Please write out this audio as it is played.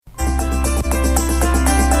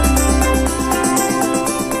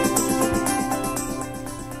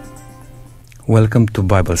Welcome to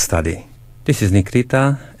Bible Study. This is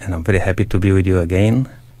Nikrita, and I'm very happy to be with you again.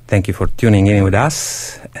 Thank you for tuning in with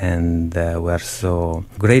us, and we're so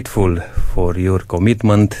grateful for your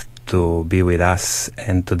commitment to be with us.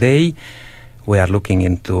 And today we are looking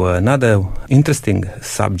into another interesting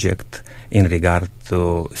subject in regard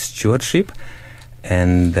to stewardship.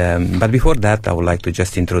 And but before that, I would like to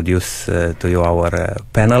just introduce to you our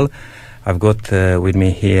panel. I've got with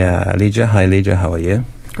me here Lydia. Hi, Lydia. How are you?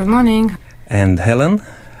 Good morning. And Helen.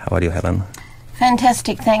 How are you, Helen?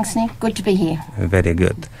 Fantastic. Thanks, Nick. Good to be here. Very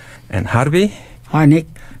good. And Harvey? Hi, Nick.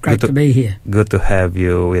 Great to be here. Good to have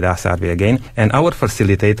you with us, Harvey, again. And our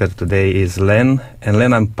facilitator today is Len. And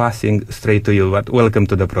Len, I'm passing straight to you. But welcome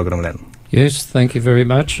to the program, Len. Yes, thank you very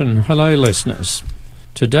much. And hello, listeners.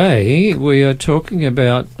 Today we are talking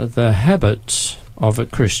about the habits of a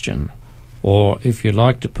Christian, or if you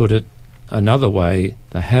like to put it another way,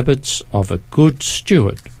 the habits of a good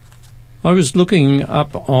steward. I was looking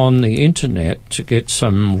up on the internet to get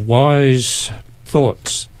some wise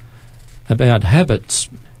thoughts about habits,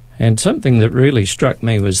 and something that really struck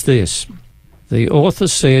me was this. The author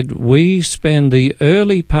said, we spend the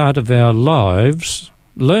early part of our lives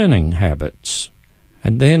learning habits,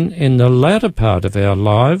 and then in the latter part of our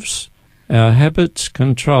lives, our habits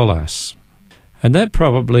control us. And that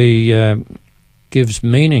probably gives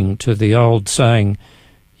meaning to the old saying,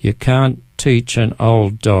 you can't teach an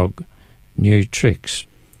old dog new tricks.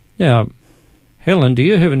 Now, Helen, do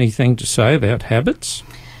you have anything to say about habits?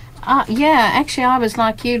 Yeah, actually I was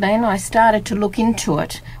like you, Len. I started to look into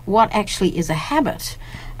it. What actually is a habit?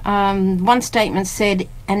 One statement said,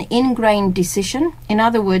 an ingrained decision. In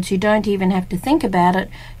other words, you don't even have to think about it,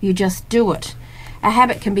 you just do it. A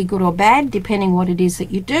habit can be good or bad, depending what it is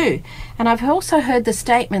that you do. And I've also heard the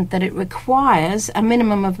statement that it requires a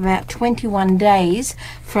minimum of about 21 days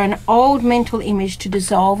for an old mental image to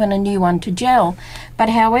dissolve and a new one to gel. But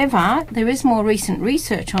however, there is more recent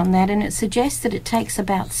research on that, and it suggests that it takes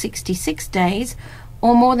about 66 days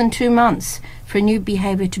or more than 2 months for a new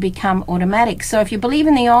behaviour to become automatic. So if you believe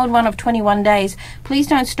in the old one of 21 days, please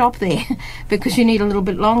don't stop there because you need a little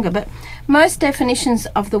bit longer. But most definitions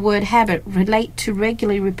of the word habit relate to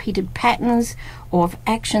regularly repeated patterns of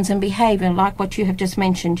actions and behaviour, like what you have just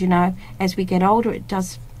mentioned. As we get older, it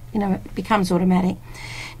does, it becomes automatic.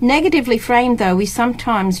 Negatively framed, though, we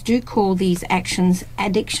sometimes do call these actions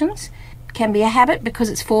addictions. It can be a habit because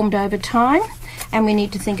it's formed over time, and we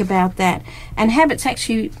need to think about that. And habits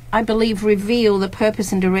actually, I believe, reveal the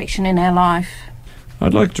purpose and direction in our life.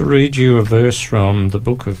 I'd like to read you a verse from the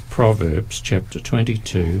book of Proverbs, chapter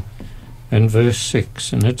 22, and verse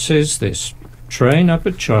 6, and it says this, train up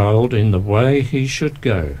a child in the way he should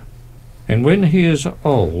go, and when he is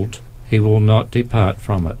old, he will not depart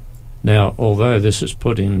from it. Now, although this is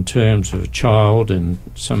put in terms of a child and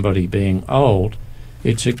somebody being old,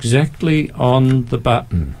 it's exactly on the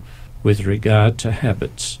button with regard to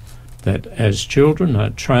habits, that as children are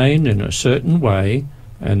trained in a certain way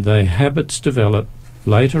and their habits develop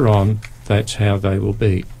later on, that's how they will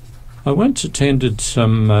be. I once attended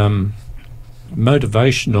some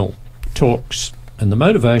motivational talks, and the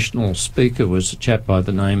motivational speaker was a chap by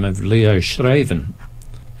the name of Leo Schraven,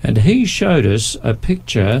 and he showed us a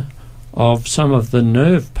picture of some of the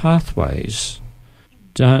nerve pathways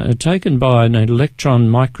taken by an electron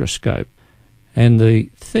microscope. And the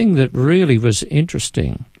thing that really was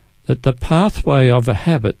interesting, that the pathway of a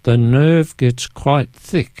habit, the nerve gets quite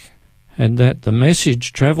thick, and that the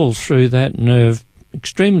message travels through that nerve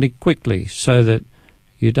extremely quickly, so that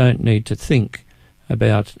you don't need to think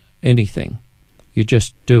about anything. You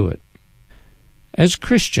just do it. As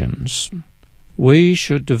Christians, we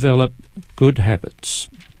should develop good habits.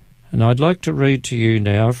 And I'd like to read to you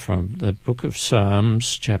now from the book of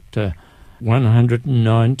Psalms, chapter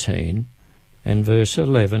 119, and verse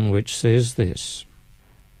 11, which says this,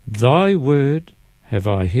 thy word have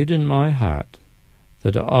I hid in my heart,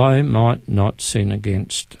 that I might not sin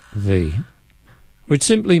against thee. Which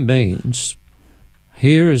simply means,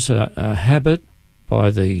 here is a habit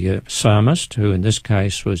by the psalmist, who in this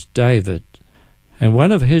case was David, and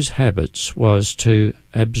one of his habits was to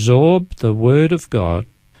absorb the word of God,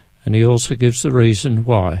 and he also gives the reason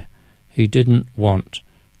why he didn't want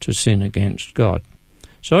to sin against God.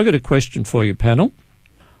 So I've got a question for you, panel.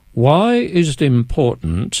 Why is it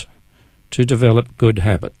important to develop good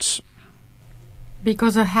habits?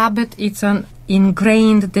 Because a habit is an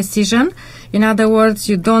ingrained decision. In other words,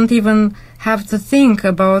 you don't even have to think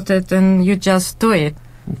about it and you just do it.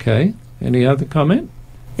 Okay. Any other comment?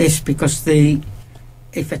 Yes, because if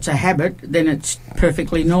it's a habit, then it's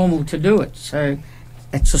perfectly normal to do it. So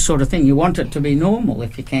that's the sort of thing. You want it to be normal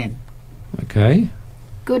if you can. Okay.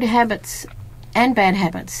 Good habits and bad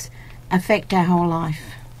habits affect our whole life.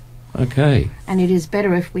 Okay. And it is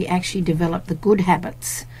better if we actually develop the good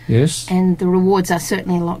habits, Yes. and the rewards are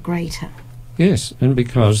certainly a lot greater. Yes, and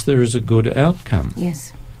because there is a good outcome.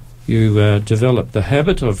 Yes. You develop the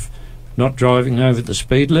habit of not driving over the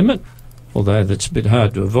speed limit, although that's a bit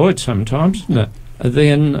hard to avoid sometimes, isn't it?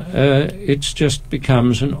 Then it just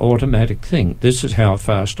becomes an automatic thing. This is how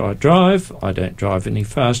fast I drive. I don't drive any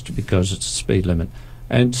faster because it's a speed limit,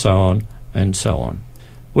 and so on and so on.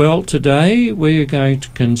 Well, today we are going to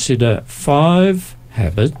consider 5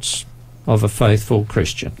 habits of a faithful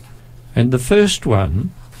Christian. And the first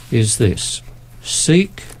one is this: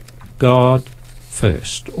 seek God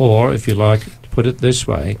first. Or, if you like to put it this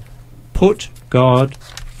way, put God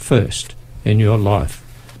first in your life.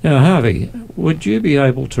 Now, Harvey, would you be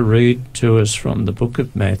able to read to us from the book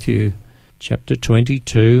of Matthew, chapter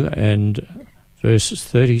 22 and verses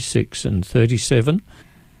 36 and 37?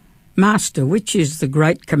 Master, which is the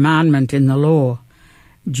great commandment in the law?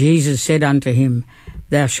 Jesus said unto him,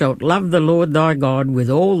 Thou shalt love the Lord thy God with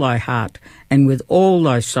all thy heart, and with all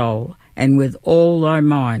thy soul, and with all thy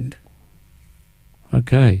mind.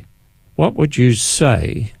 Okay. What would you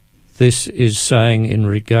say this is saying in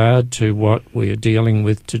regard to what we are dealing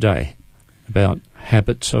with today about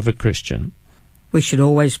habits of a Christian? We should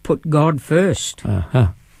always put God first.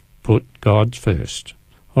 Put God first.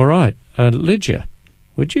 All right. Lydia,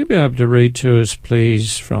 would you be able to read to us,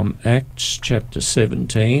 please, from Acts chapter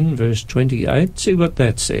 17, verse 28? See what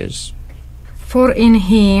that says. For in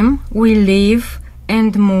him we live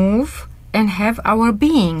and move and have our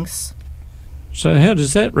beings. So how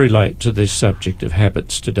does that relate to this subject of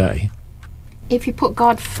habits today? If you put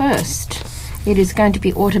God first, it is going to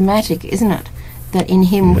be automatic, isn't it? That in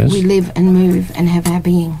him Yes. we live and move and have our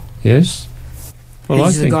being. Yes? Well,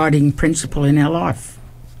 He's I the think, guiding principle in our life.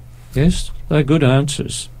 yes, they're good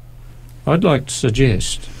answers. I'd like to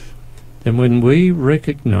suggest that when we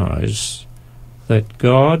recognise that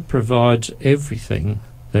God provides everything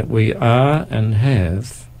that we are and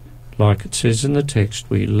have, like it says in the text,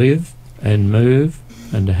 we live and move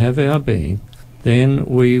and have our being, then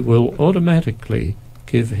we will automatically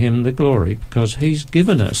give him the glory, because he's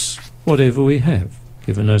given us whatever we have.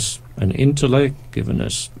 Given us an intellect, given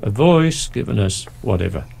us a voice, given us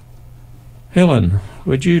whatever. Helen,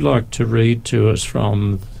 would you like to read to us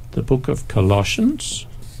from the book of Colossians,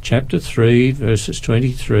 chapter 3, verses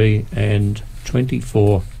 23 and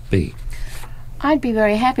 24b? I'd be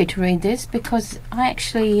very happy to read this, because I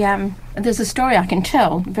actually, there's a story I can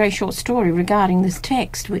tell, a very short story regarding this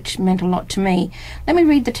text, which meant a lot to me. Let me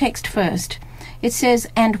read the text first. It says,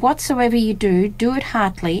 And whatsoever you do, do it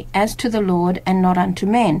heartily, as to the Lord, and not unto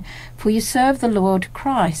men, for you serve the Lord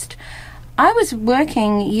Christ. I was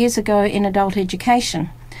working years ago in adult education,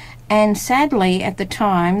 and sadly at the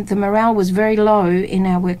time the morale was very low in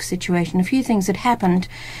our work situation. A few things had happened,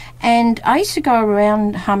 and I used to go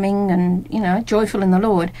around humming and, joyful in the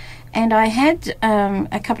Lord. And I had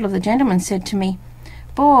a couple of the gentlemen said to me,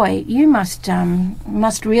 Boy, you must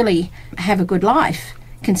really have a good life,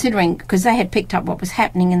 considering, because they had picked up what was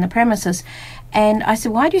happening in the premises. And I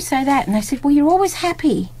said, why do you say that? And they said, well, you're always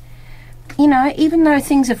happy, even though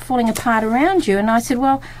things are falling apart around you. And I said,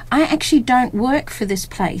 well, I actually don't work for this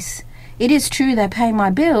place. It is true they pay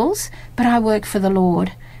my bills, but I work for the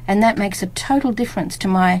Lord. And that makes a total difference to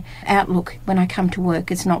my outlook when I come to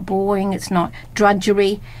work. It's not boring, it's not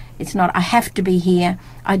drudgery, it's not I have to be here.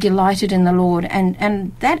 I delighted in the Lord.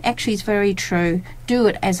 And that actually is very true. Do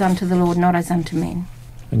it as unto the Lord, not as unto men.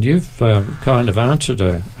 And you've kind of answered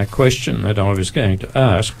a question that I was going to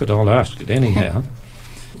ask, but I'll ask it anyhow.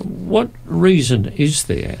 What reason is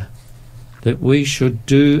there that we should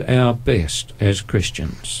do our best as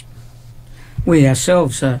Christians? We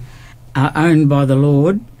ourselves are owned by the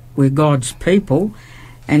Lord. We're God's people,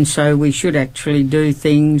 and so we should actually do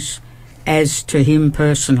things as to him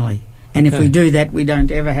personally. And if we do that, we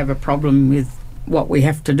don't ever have a problem with what we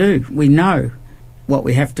have to do. We know what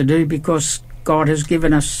we have to do because God has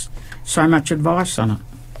given us so much advice on it.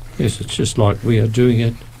 Yes, it's just like we are doing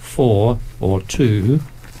it for or to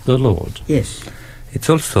the Lord. Yes. It's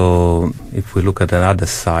also, if we look at another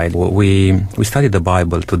side, we study the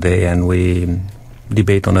Bible today and we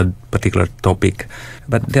debate on a particular topic,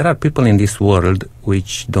 but there are people in this world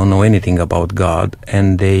which don't know anything about God,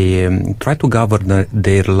 and they try to govern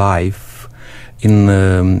their life in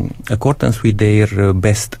accordance with their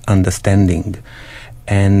best understanding.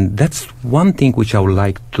 And that's one thing which I would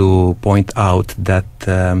like to point out, that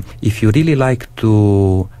if you really like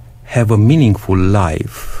to have a meaningful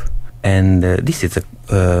life, and this is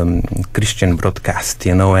a Christian broadcast,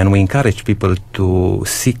 and we encourage people to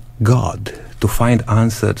seek God, to find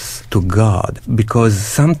answers to God. Because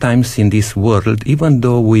sometimes in this world, even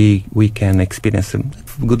though we can experience a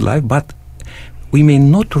good life, but we may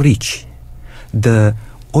not reach the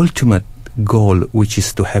ultimate goal, which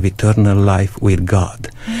is to have eternal life with God.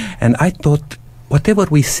 And I thought, whatever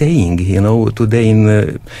we're saying,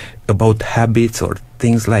 today about habits or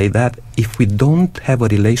things like that, if we don't have a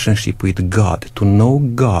relationship with God, to know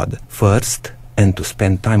God first and to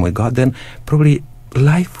spend time with God, then probably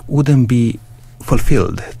life wouldn't be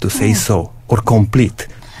fulfilled, to say so, or complete.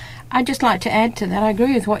 I'd just like to add to that. I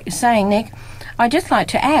agree with what you're saying, Nick. I'd just like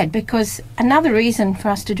to add, because another reason for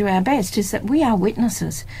us to do our best is that we are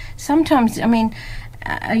witnesses. Sometimes,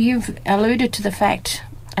 you've alluded to the fact,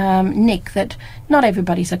 Nick, that not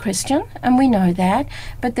everybody's a Christian, and we know that,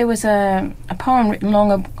 but there was a poem written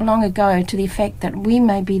long ago to the effect that we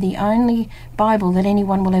may be the only Bible that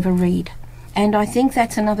anyone will ever read. And I think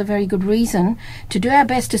that's another very good reason to do our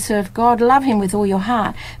best to serve God, love Him with all your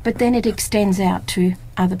heart, but then it extends out to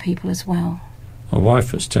other people as well. My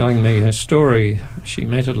wife was telling me a story. She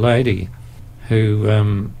met a lady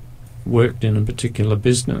who worked in a particular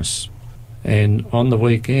business, and on the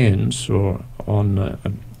weekends, or on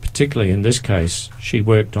particularly in this case, she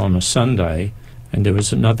worked on a Sunday, and there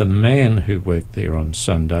was another man who worked there on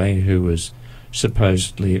Sunday who was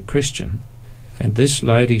supposedly a Christian. And this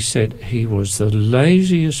lady said he was the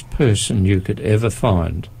laziest person you could ever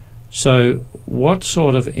find. So what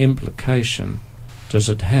sort of implication does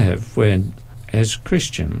it have when, as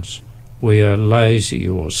Christians, we are lazy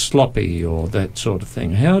or sloppy or that sort of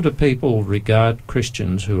thing? How do people regard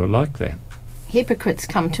Christians who are like that? Hypocrites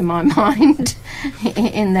come to my mind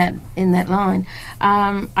in that line.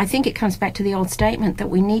 I think it comes back to the old statement that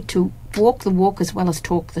we need to walk the walk as well as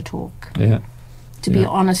talk the talk. Yeah. To be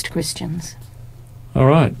honest Christians. All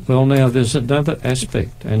right. Well, now there's another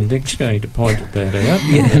aspect, and Nick's going to point that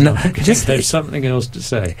out. Just have something else to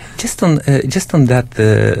say. Just on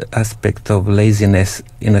that aspect of laziness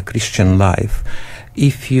in a Christian life,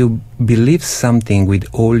 if you believe something with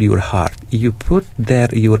all your heart, you put there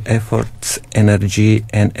your efforts, energy,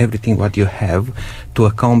 and everything what you have to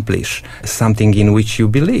accomplish something in which you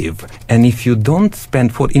believe. And if you don't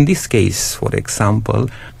spend, in this case, for example,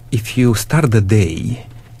 if you start the day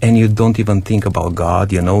and you don't even think about God,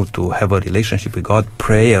 to have a relationship with God,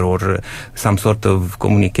 prayer or some sort of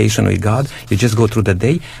communication with God, you just go through the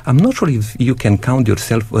day, I'm not sure if you can count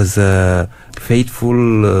yourself as a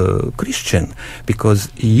faithful Christian,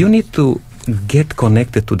 because you need to get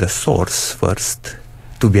connected to the source first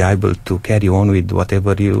to be able to carry on with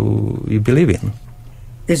whatever you believe in.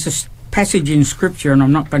 There's a passage in Scripture, and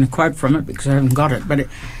I'm not going to quote from it because I haven't got it, but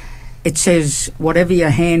it says, whatever your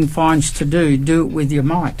hand finds to do, do it with your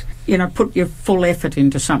might. Put your full effort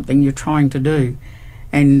into something you're trying to do.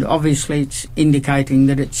 And obviously it's indicating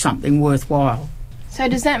that it's something worthwhile. So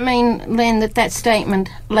does that mean, Len, that statement,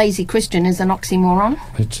 lazy Christian, is an oxymoron?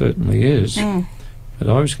 It certainly is. But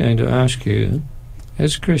I was going to ask you,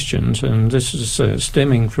 as Christians, and this is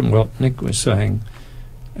stemming from what Nick was saying,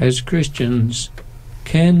 as Christians,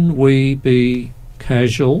 can we be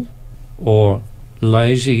casual or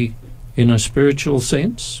lazy in a spiritual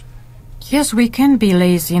sense? Yes, we can be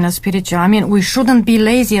lazy in a spiritual. We shouldn't be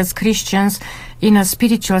lazy as Christians in a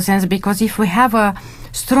spiritual sense, because if we have a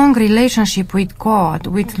strong relationship with God,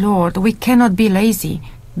 with Lord, we cannot be lazy,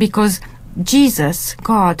 because Jesus,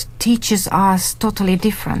 God, teaches us totally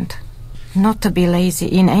different, not to be lazy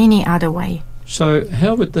in any other way. So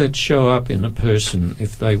how would that show up in a person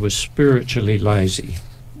if they were spiritually lazy?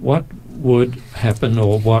 What would happen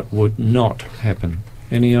or what would not happen?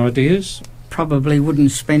 Any ideas? Probably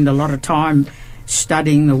wouldn't spend a lot of time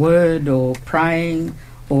studying the Word or praying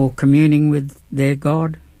or communing with their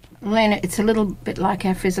God. Len, it's a little bit like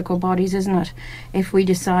our physical bodies, isn't it? If we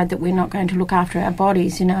decide that we're not going to look after our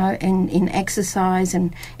bodies, in exercise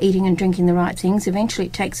and eating and drinking the right things, eventually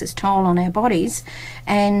it takes its toll on our bodies,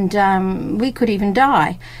 and we could even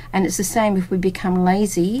die. And it's the same if we become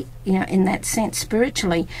lazy, in that sense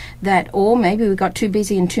spiritually, or maybe we got too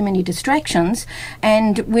busy and too many distractions,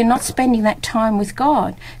 and we're not spending that time with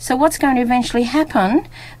God. So what's going to eventually happen?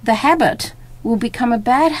 The habit will become a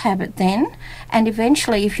bad habit then, and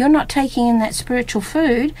eventually if you're not taking in that spiritual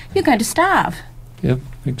food, you're going to starve. Yep,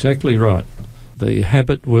 exactly right. The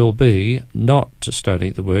habit will be not to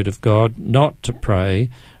study the Word of God, not to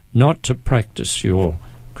pray, not to practice your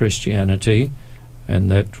Christianity,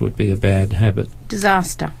 and that would be a bad habit.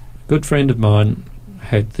 Disaster. A good friend of mine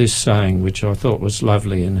had this saying which I thought was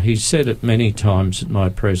lovely, and he said it many times in my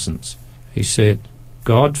presence. He said,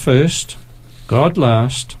 God first, God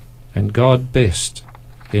last, and God best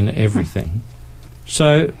in everything.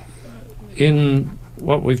 So in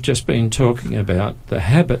what we've just been talking about, the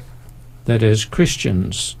habit that as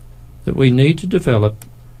Christians that we need to develop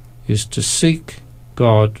is to seek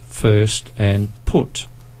God first and put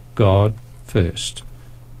God first.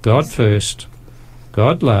 God first,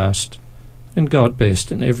 God last, and God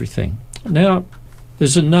best in everything. Now,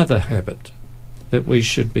 there's another habit that we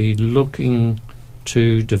should be looking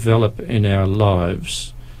to develop in our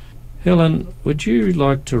lives. Helen, would you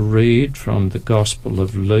like to read from the Gospel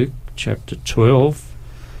of Luke, chapter 12,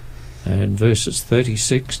 and verses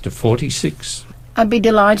 36 to 46? I'd be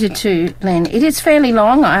delighted to, Len. It is fairly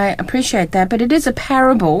long, I appreciate that, but it is a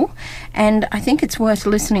parable, and I think it's worth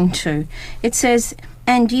listening to. It says,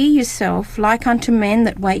 "And ye yourself, like unto men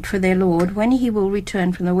that wait for their Lord, when he will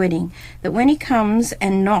return from the wedding, that when he comes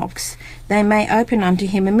and knocks, they may open unto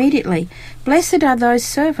him immediately. Blessed are those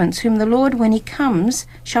servants whom the Lord, when he comes,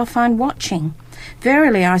 shall find watching.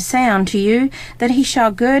 Verily I say unto you, that he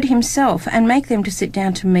shall gird himself, and make them to sit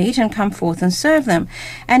down to meat, and come forth and serve them.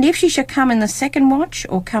 And if she shall come in the second watch,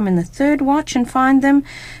 or come in the third watch, and find them,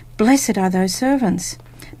 blessed are those servants.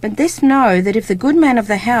 But this know, that if the good man of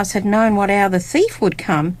the house had known what hour the thief would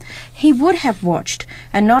come, he would have watched,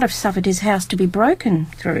 and not have suffered his house to be broken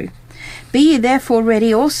through. Be ye therefore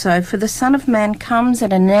ready also, for the Son of Man comes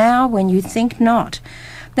at an hour when you think not."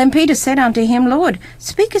 Then Peter said unto him, "Lord,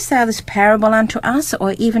 speakest thou this parable unto us,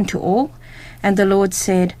 or even to all?" And the Lord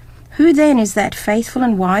said, "Who then is that faithful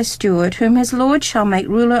and wise steward, whom his Lord shall make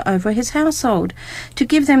ruler over his household, to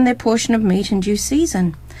give them their portion of meat in due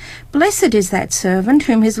season? Blessed is that servant,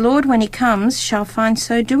 whom his Lord, when he comes, shall find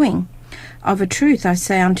so doing. Of a truth I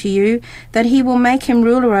say unto you, that he will make him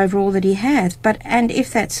ruler over all that he hath. And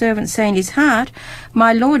if that servant say in his heart,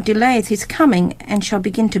 My Lord delayeth his coming, and shall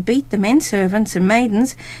begin to beat the men servants and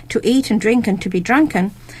maidens, to eat and drink and to be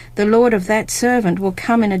drunken, the Lord of that servant will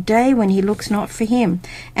come in a day when he looks not for him,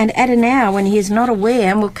 and at an hour when he is not aware,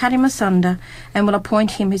 and will cut him asunder, and will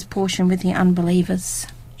appoint him his portion with the unbelievers."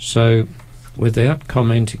 So, without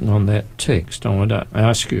commenting on that text, I want to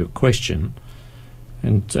ask you a question,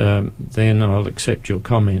 and then I'll accept your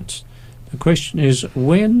comments. The question is,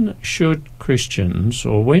 when should Christians,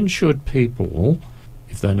 or when should people,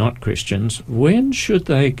 if they're not Christians, when should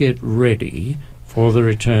they get ready for the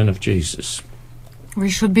return of Jesus? We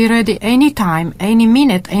should be ready any time, any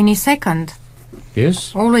minute, any second.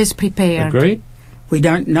 Yes? Always prepared. Agreed? We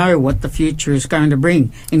don't know what the future is going to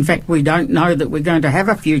bring. In fact, we don't know that we're going to have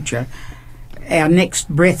a future. Our next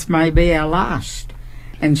breath may be our last.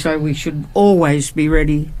 And so we should always be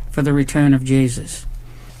ready for the return of Jesus.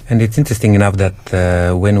 And it's interesting enough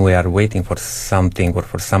that when we are waiting for something or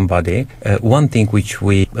for somebody, one thing which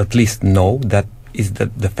we at least know that is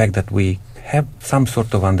the fact that we have some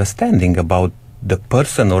sort of understanding about the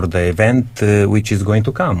person or the event which is going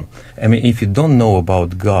to come. I mean, if you don't know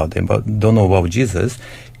about God, don't know about Jesus,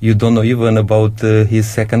 you don't know even about his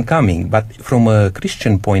second coming. But from a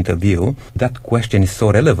Christian point of view, that question is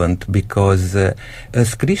so relevant because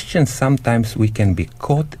as Christians, sometimes we can be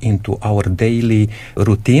caught into our daily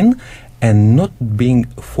routine and not being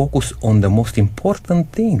focused on the most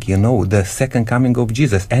important thing, the second coming of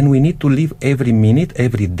Jesus. And we need to live every minute,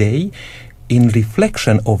 every day in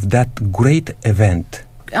reflection of that great event.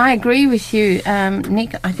 I agree with you,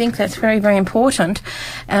 Nick. I think that's very, very important.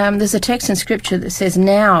 There's a text in Scripture that says,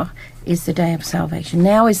 "Now is the day of salvation.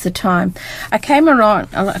 Now is the time." I came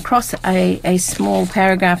across a small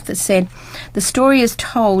paragraph that said, "The story is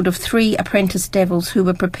told of 3 apprentice devils who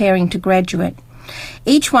were preparing to graduate.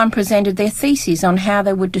 Each one presented their theses on how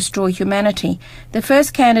they would destroy humanity. The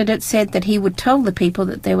first candidate said that he would tell the people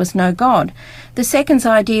that there was no God. The second's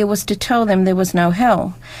idea was to tell them there was no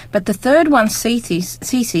hell. But the third one's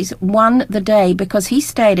thesis won the day because he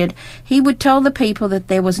stated he would tell the people that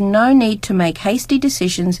there was no need to make hasty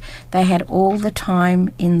decisions. They had all the time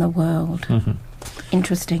in the world." Mm-hmm.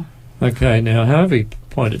 Interesting. Okay, now Harvey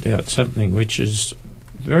pointed out something which is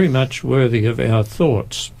very much worthy of our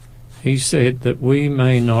thoughts. He said that we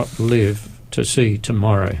may not live to see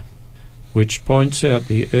tomorrow, which points out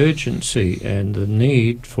the urgency and the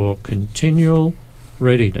need for continual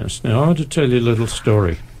readiness. Now, I want to tell you a little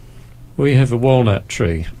story. We have a walnut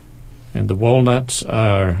tree, and the walnuts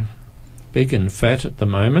are big and fat at the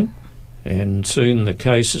moment, and soon the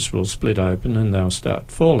cases will split open and they'll start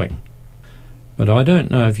falling. But I don't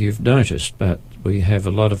know if you've noticed, but we have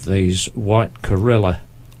a lot of these white corella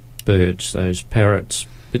birds, those parrots,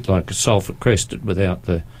 a bit like a sulphur crested without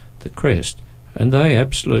the crest, and they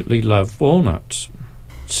absolutely love walnuts.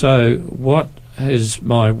 So what has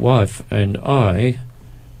my wife and I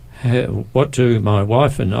what do my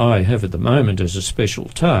wife and I have at the moment as a special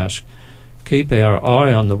task? Keep our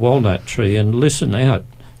eye on the walnut tree and listen out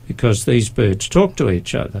because these birds talk to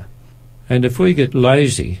each other. And if we get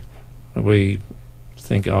lazy, we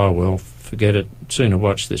think, oh, well, forget it, sooner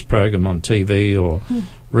watch this program on TV or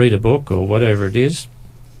read a book or whatever it is,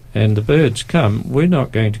 and the birds come, we're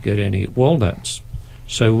not going to get any walnuts.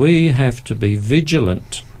 So we have to be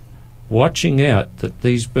vigilant, watching out that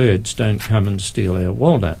these birds don't come and steal our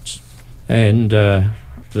walnuts. And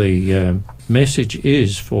the message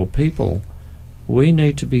is for people, we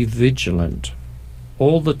need to be vigilant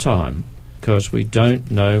all the time because we don't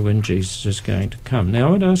know when Jesus is going to come. Now I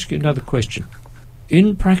want to ask you another question.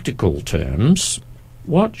 In practical terms,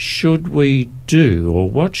 what should we do or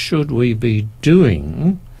what should we be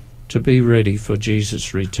doing to be ready for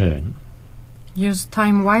Jesus' return? Use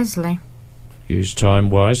time wisely. Use time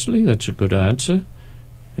wisely, that's a good answer.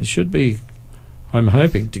 It should be, I'm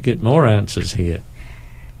hoping to get more answers here.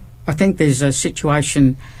 I think there's a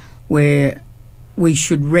situation where we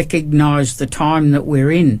should recognise the time that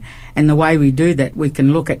we're in, and the way we do that, we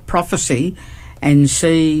can look at prophecy and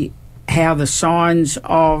see how the signs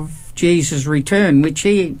of Jesus' return, which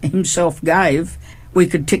he himself gave, we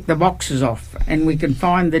could tick the boxes off, and we can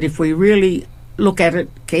find that if we really look at it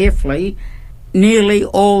carefully, nearly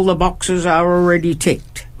all the boxes are already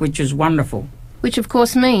ticked, which is wonderful. Which, of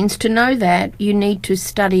course, means to know that you need to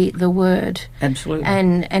study the Word. Absolutely.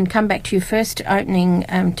 And come back to your first opening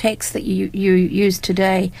text that you used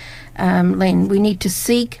today, Len. We need to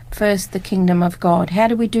seek first the kingdom of God. How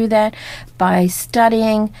do we do that? By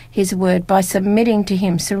studying His Word, by submitting to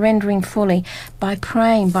Him, surrendering fully, by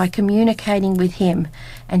praying, by communicating with Him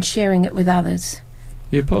and sharing it with others.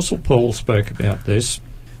 The Apostle Paul spoke about this,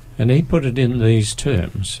 and he put it in these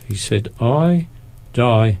terms. He said, I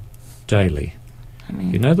die daily.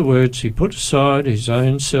 In other words, he put aside his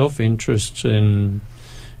own self-interests and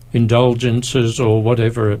indulgences or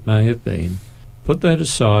whatever it may have been, put that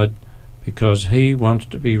aside because he wanted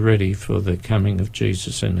to be ready for the coming of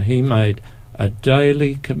Jesus, and he made a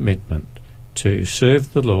daily commitment to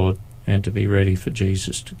serve the Lord and to be ready for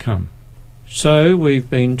Jesus to come. So we've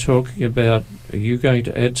been talking about, are you going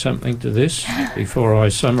to add something to this before I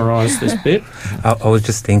summarise this bit? I was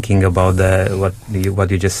just thinking about what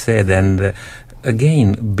you just said, and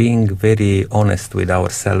again, being very honest with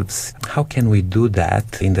ourselves. How can we do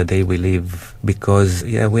that in the day we live? Because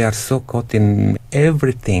we are so caught in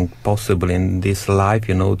everything possible in this life,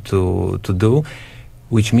 to do,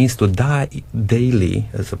 which means to die daily,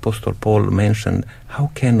 as Apostle Paul mentioned.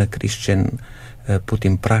 How can a Christian put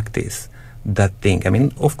in practice that thing? I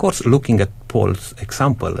mean, of course, looking at Paul's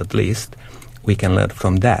example, at least, we can learn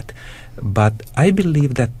from that. But I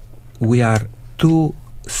believe that we are too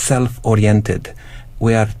self-oriented.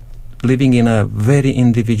 We are living in a very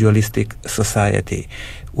individualistic society.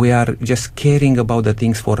 We are just caring about the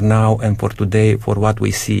things for now and for today, for what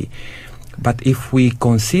we see. But if we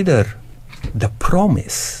consider the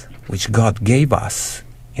promise which God gave us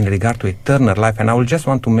in regard to eternal life, and I will just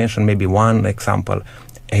want to mention maybe one example,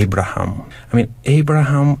 Abraham. I mean,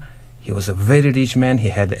 Abraham, he was a very rich man. He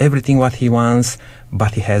had everything what he wants,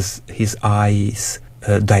 but he has his eyes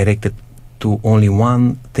directed to only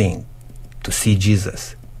one thing, to see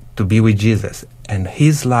Jesus, to be with Jesus and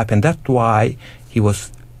his life. And that's why he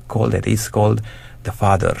was called, that he's called the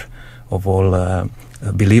father of all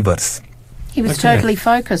believers. He was totally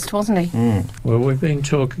focused, wasn't he? Well, we've been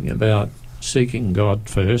talking about seeking God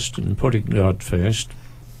first and putting God first.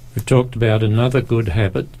 We've talked about another good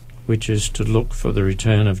habit, which is to look for the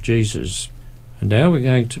return of Jesus. And now we're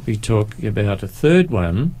going to be talking about a third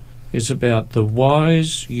one, is about the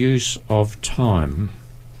wise use of time.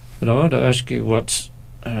 But I want to ask you what's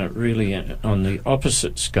really on the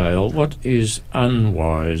opposite scale. What is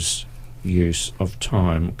unwise use of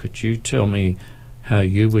time? Could you tell me how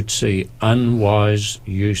you would see unwise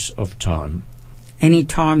use of time? Any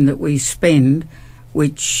time that we spend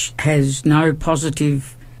which has no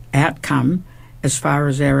positive outcome as far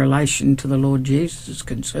as our relation to the Lord Jesus is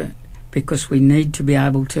concerned, because we need to be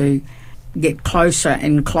able to get closer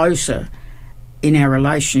and closer in our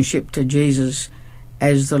relationship to Jesus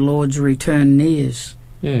as the Lord's return nears.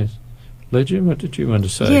 Yes. Lydia, what did you want to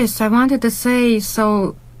say? Yes, I wanted to say,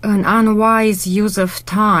 so an unwise use of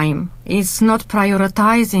time is not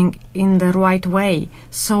prioritizing in the right way.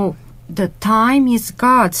 So the time is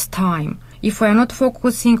God's time. If we are not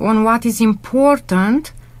focusing on what is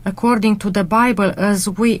important according to the Bible, as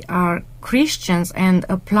we are Christians and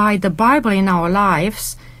apply the Bible in our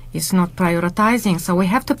lives, it's not prioritizing. So we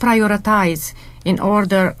have to prioritize in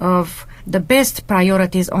order of the best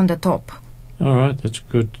priorities on the top. All right, that's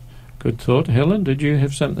Good thought. Helen, did you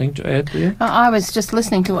have something to add there? I was just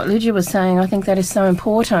listening to what Lydia was saying. I think that is so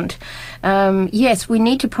important. Yes, we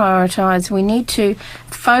need to prioritise. We need to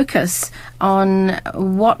focus on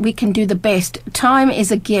what we can do the best. Time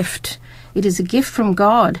is a gift. It is a gift from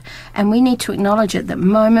God, and we need to acknowledge it, that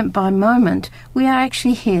moment by moment we are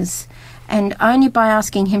actually His. And only by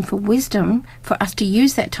asking Him for wisdom for us to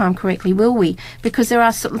use that time correctly will we. Because there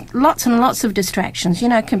are lots and lots of distractions,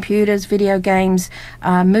 computers, video games,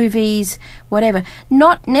 movies, whatever.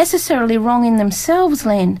 Not necessarily wrong in themselves,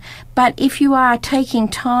 Len, but if you are taking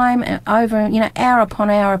time over, hour upon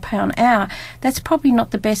hour upon hour, that's probably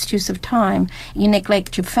not the best use of time. You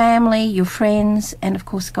neglect your family, your friends, and of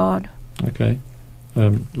course God. Okay.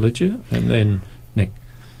 Lydia, and then Nick.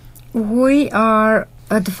 We are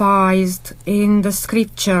advised in the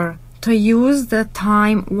scripture to use the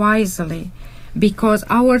time wisely, because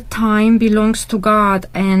our time belongs to God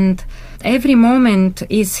and every moment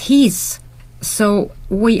is His. So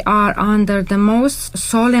we are under the most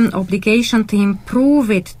solemn obligation to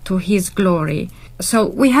improve it to His glory. So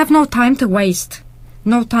we have no time to waste,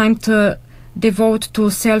 no time to devote to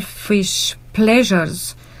selfish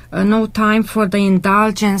pleasures, no time for the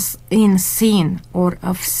indulgence in sin or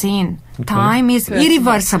of sin. Okay. Time is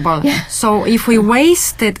irreversible. Yeah. So if we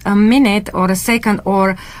wasted a minute or a second,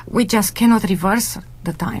 or we just cannot reverse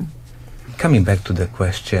the time. Coming back to the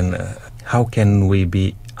question, how can we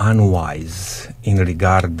be unwise in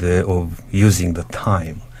regard of using the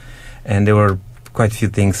time? And there were quite a few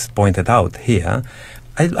things pointed out here.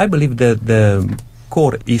 I believe that the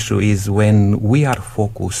core issue is when we are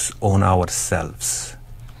focused on ourselves.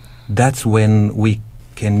 That's when we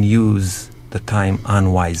can use the time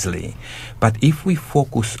unwisely. But if we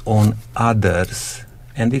focus on others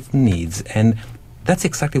and its needs, and that's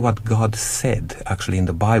exactly what God said actually in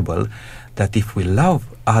the Bible, that if we love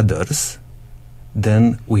others,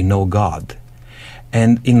 then we know God.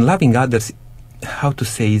 And in loving others, how to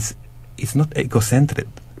say is, it's not egocentric,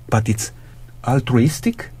 but it's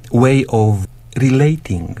altruistic way of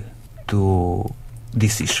relating to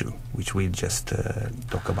this issue, which we just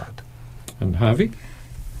talk about. And Harvey?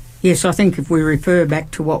 Yes, I think if we refer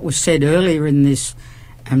back to what was said earlier in this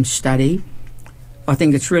study, I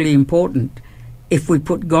think it's really important. If we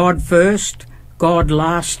put God first, God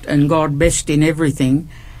last, and God best in everything,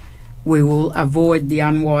 we will avoid the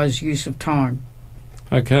unwise use of time.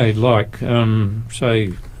 Okay, like,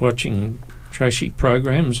 say, watching trashy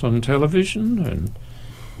programs on television, and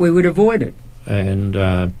we would avoid it.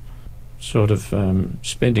 And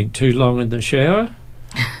spending too long in the shower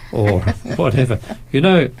or whatever.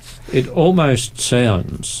 It almost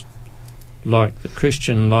sounds like the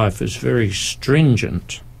Christian life is very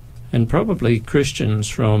stringent, and probably Christians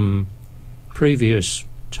from previous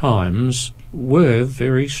times were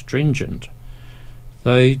very stringent.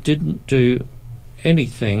 They didn't do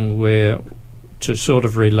anything where to sort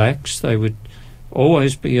of relax. They would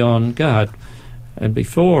always be on guard. And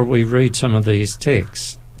before we read some of these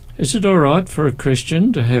texts, is it all right for a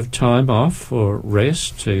Christian to have time off or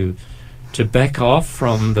rest, to back off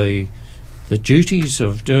from the duties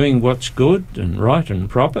of doing what's good and right and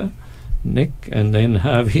proper? Nick, and then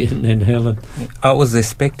Harvey, and then Helen. I was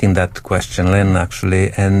expecting that question, Len,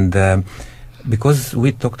 actually, and because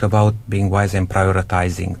we talked about being wise and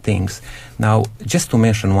prioritizing things. Now, just to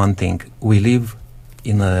mention one thing, we live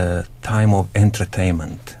in a time of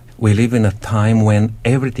entertainment. We live in a time when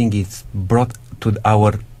everything is brought to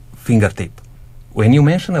our fingertip. When you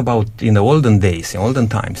mention about in the olden days, in olden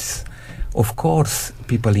times, of course,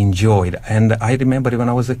 people enjoyed. And I remember when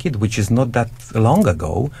I was a kid, which is not that long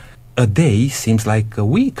ago, a day seems like a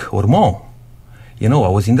week or more. I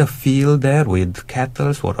was in the field there with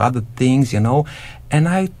cattle or other things, and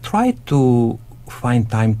I tried to find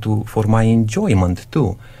time for my enjoyment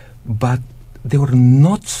too. But there were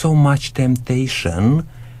not so much temptation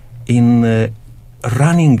in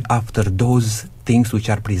running after those things which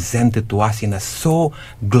are presented to us in a so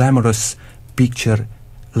glamorous picture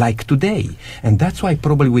like today. And that's why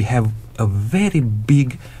probably we have a very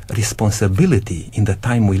big responsibility in the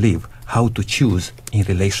time we live, how to choose in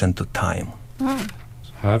relation to time.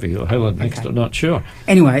 Harvey or Helen, next, okay. I'm not sure.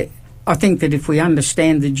 Anyway, I think that if we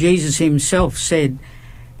understand that Jesus himself said,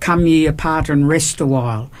 "Come ye apart and rest a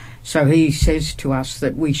while," so he says to us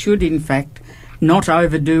that we should in fact not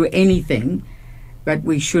overdo anything, but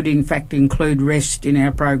we should in fact include rest in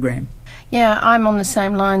our program. Yeah, I'm on the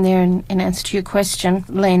same line there in answer to your question,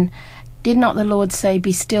 Len. Did not the Lord say,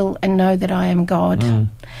 "Be still and know that I am God"?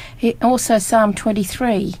 He, also Psalm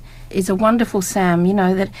 23, is a wonderful psalm, you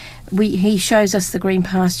know, that he shows us the green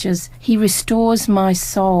pastures. He restores my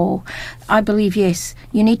soul. I believe, yes,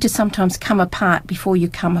 you need to sometimes come apart before you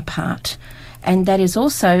come apart. And that is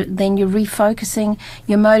also then you're refocusing.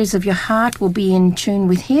 Your motives of your heart will be in tune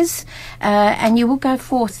with His, and you will go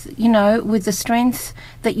forth, you know, with the strength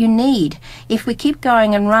that you need. If we keep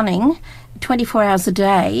going and running 24 hours a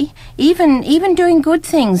day, even doing good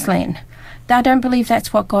things, Len, I don't believe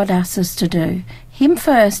that's what God asks us to do. Him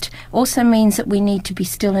first also means that we need to be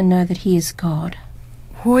still and know that He is God.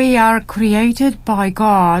 We are created by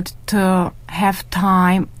God to have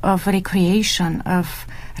time of recreation, of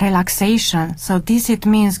relaxation. So this it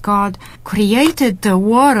means God created the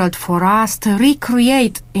world for us to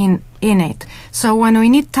recreate in it. So when we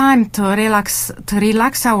need time to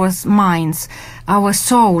relax our minds, our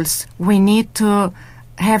souls, we need to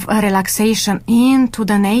have a relaxation into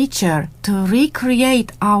the nature, to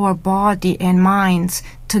recreate our body and minds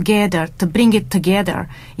together, to bring it together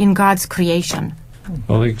in God's creation.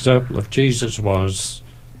 Well, the example of Jesus was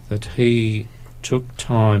that He took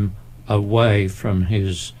time away from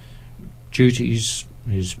His duties,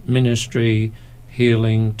 His ministry,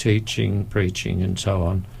 healing, teaching, preaching, and so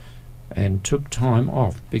on, and took time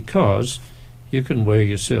off, because you can wear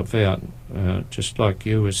yourself out, just like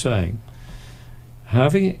you were saying.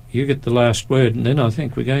 Harvey, you get the last word, and then I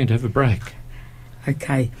think we're going to have a break.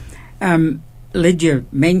 Okay. Lydia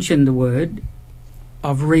mentioned the word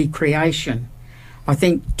of recreation. I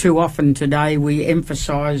think too often today we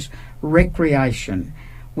emphasise recreation,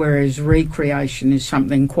 whereas recreation is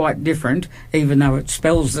something quite different, even though it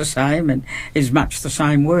spells the same and is much the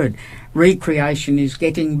same word. Recreation is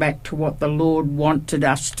getting back to what the Lord wanted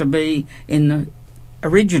us to be in the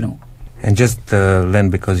original. And just,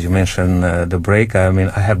 Len, because you mentioned the break, I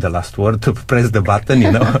mean, I have the last word to press the button,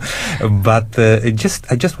 you know. But I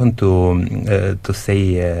just want to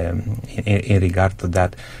say in regard to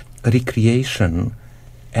that, recreation,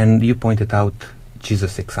 and you pointed out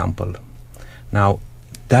Jesus' example. Now,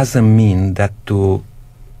 doesn't mean that to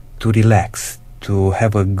relax, to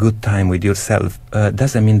have a good time with yourself,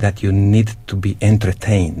 doesn't mean that you need to be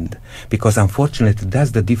entertained. Because unfortunately,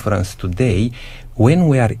 that's the difference today. When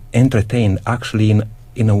we are entertained, actually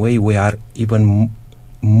in a way we are even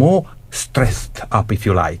more stressed up, if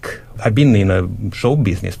you like. I've been in a show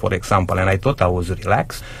business, for example, and I thought I was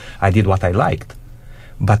relaxed. I did what I liked.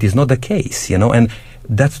 But it's not the case, you know, and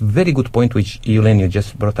that's a very good point which you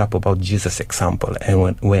just brought up about Jesus' example.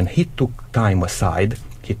 And when He took time aside,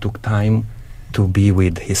 He took time to be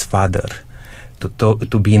with His Father,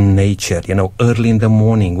 to be in nature, you know, early in the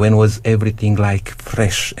morning, when was everything like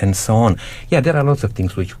fresh and so on. Yeah, there are lots of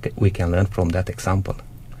things which we can learn from that example.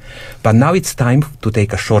 But now it's time to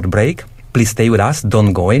take a short break. Please stay with us,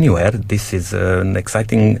 don't go anywhere. This is an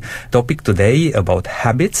exciting topic today about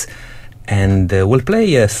habits. And we'll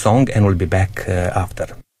play a song and we'll be back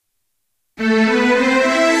after.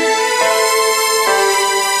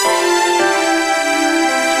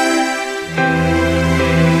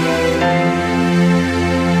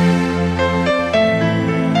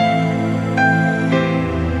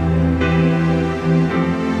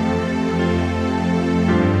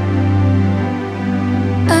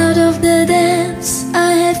 Out of the depths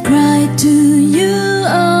I have cried to you,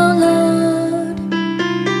 oh Lord.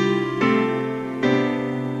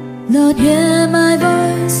 Lord, hear my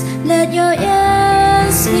voice, let your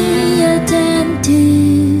ears be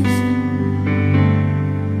attentive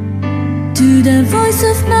to the voice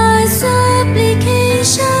of my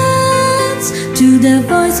supplications, to the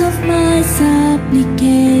voice of my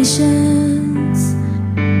supplications.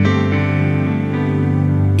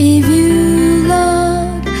 If you,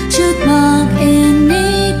 Lord, should mark iniquities,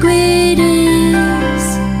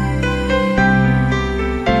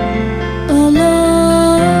 oh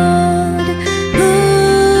Lord,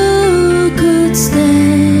 who could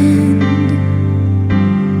stand?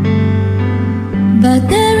 But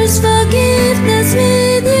there is forgiveness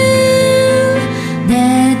with you,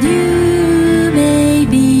 that you may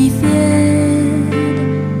be feared.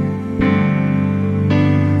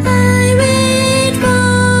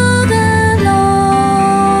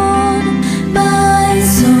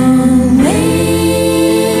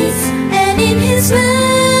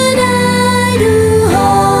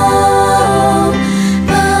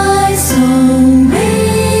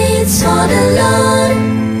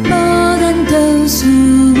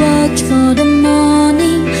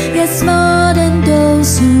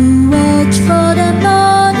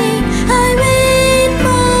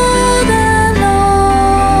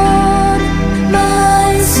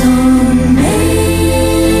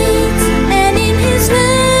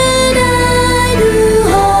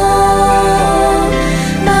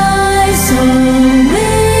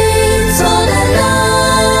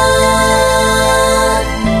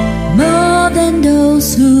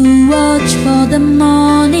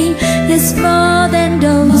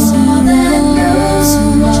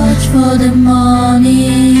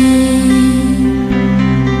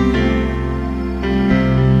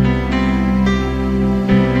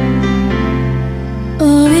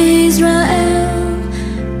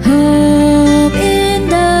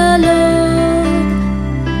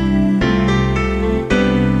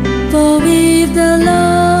 with the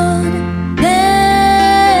Lord,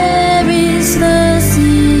 there is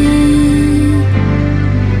mercy,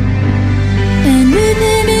 and with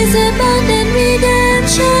Him is abundant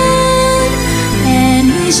redemption,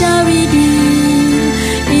 and He shall redeem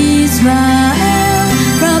Israel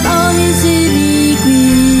from all his iniquities.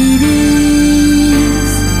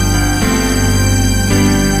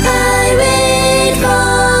 I wait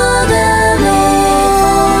for the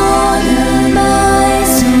Lord, my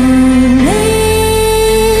soul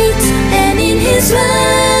waits, and in His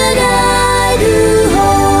word I do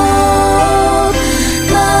hope.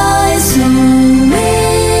 My soul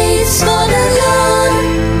waits for the Lord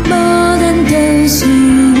more than those who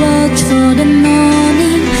watch for the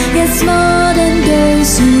morning. Yes, more than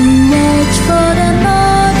those who watch for the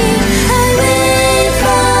morning. I wait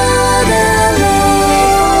for the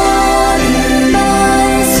Lord,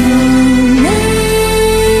 my soul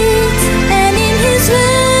waits, and in His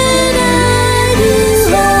word I do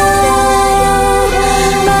hope.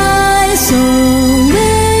 My soul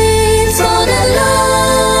waits for the Lord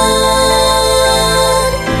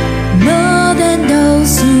more than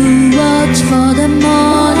those who watch for the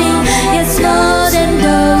morning. Yes, more than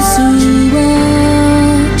those who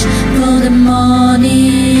watch for the morning.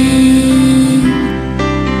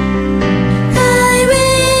 I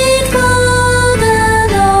wait for the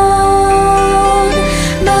Lord,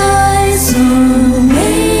 my soul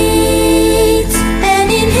waits, and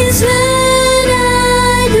in His word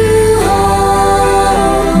I do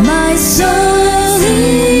hope. My soul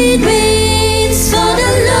it waits for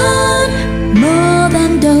the Lord more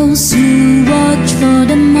than those who watch for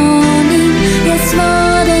the morning. Yes,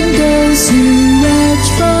 more than those who watch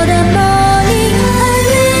for the morning. I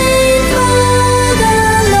wait for the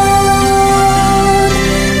Lord,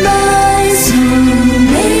 my soul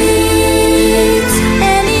waits,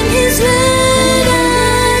 and in His word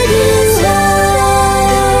I do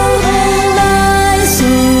hope. My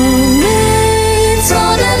soul waits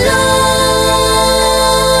for the Lord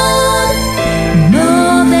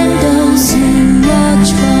more than those who watch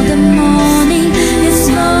for the morning. It's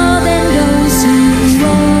more than those who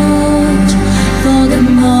watch for the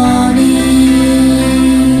morning.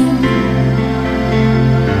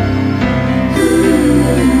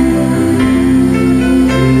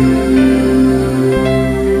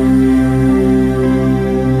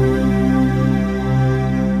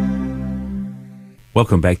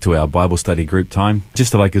 Welcome back to our Bible study group time.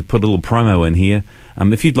 Just if I could put a little promo in here.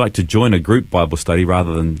 If you'd like to join a group Bible study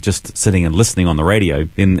rather than just sitting and listening on the radio,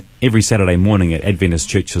 then every Saturday morning at Adventist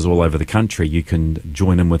churches all over the country, you can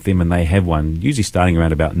join in with them, and they have one, usually starting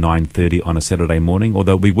around about 9:30 on a Saturday morning,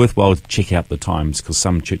 although it'll be worthwhile to check out the times because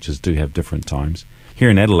some churches do have different times. Here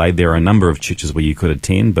in Adelaide, there are a number of churches where you could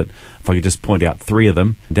attend, but if I could just point out three of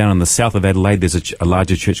them. Down in the south of Adelaide, there's a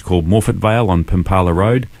larger church called Morfett Vale on Pimpala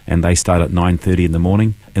Road, and they start at 9:30 in the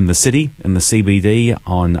morning. In the city, in the CBD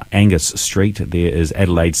on Angus Street, there is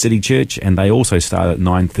Adelaide City Church, and they also start at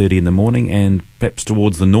 9:30 in the morning, and perhaps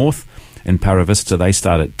towards the north, in Para Vista, they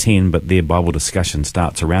start at 10, but their Bible discussion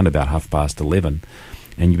starts around about 11:30,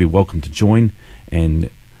 and you'd be welcome to join and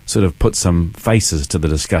sort of put some faces to the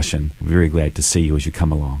discussion. Very glad to see you as you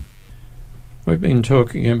come along. We've been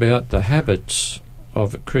talking about the habits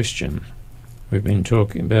of a Christian. We've been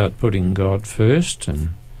talking about putting God first, and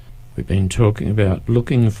we've been talking about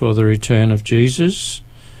looking for the return of Jesus,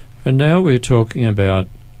 and now we're talking about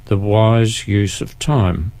the wise use of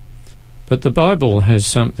time. But the Bible has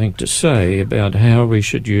something to say about how we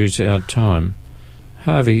should use our time.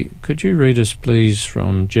 Harvey, could you read us please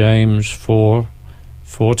from James 4:14?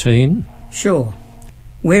 Sure.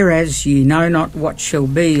 Whereas ye know not what shall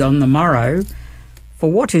be on the morrow,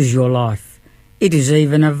 for what is your life? It is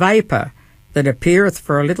even a vapour that appeareth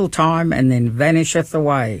for a little time and then vanisheth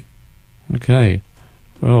away. Okay.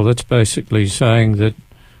 Well, that's basically saying that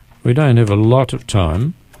we don't have a lot of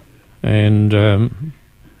time, and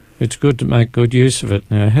it's good to make good use of it.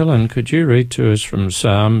 Now, Helen, could you read to us from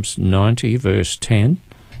Psalms 90, verse 10?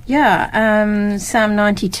 Yeah, Psalm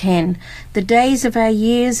 90:10. The days of our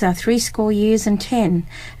years are 80 years and 10,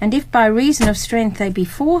 and if by reason of strength they be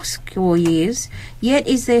 80 years, yet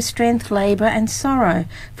is their strength labour and sorrow,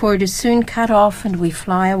 for it is soon cut off and we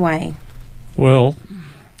fly away. Well,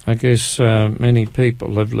 I guess many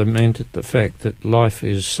people have lamented the fact that life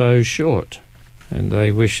is so short, and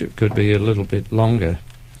they wish it could be a little bit longer.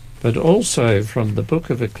 But also from the book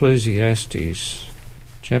of Ecclesiastes,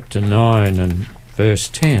 chapter 9 and verse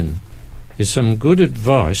 10, is some good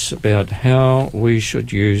advice about how we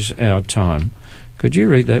should use our time. Could you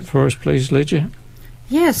read that for us, please, Lydia?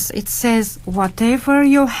 Yes, it says, whatever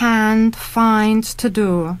your hand finds to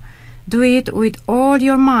do, do it with all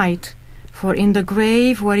your might, For in the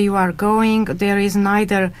grave where you are going, there is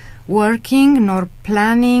neither working, nor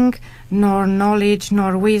planning, nor knowledge,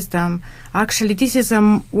 nor wisdom. Actually, this is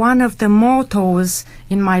one of the mottos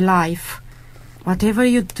in my life. Whatever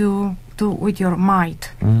you do, do with your might.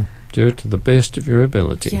 Do it to the best of your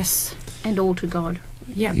ability. Yes. And all to God.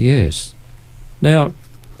 Yeah. Yes. Now,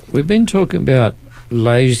 we've been talking about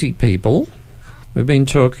lazy people. We've been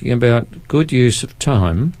talking about good use of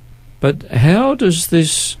time. But how does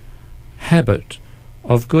this habit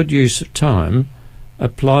of good use of time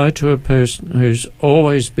apply to a person who's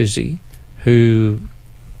always busy, who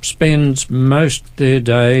spends most of their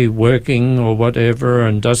day working or whatever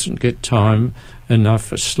and doesn't get time enough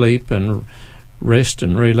for sleep and rest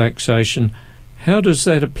and relaxation? How does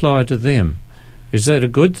that apply to them? Is that a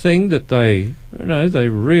good thing that they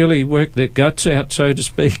really work their guts out, so to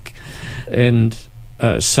speak, and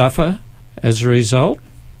suffer as a result?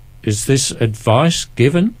 Is this advice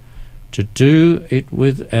given to do it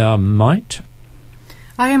with our might?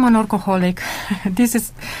 I am an alcoholic. This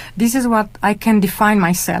is what I can define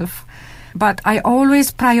myself. But I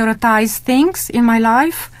always prioritize things in my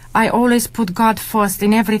life. I always put God first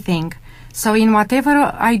in everything. So in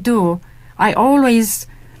whatever I do, I always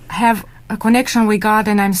have a connection with God,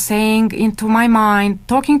 and I'm saying into my mind,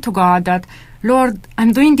 talking to God, that, Lord,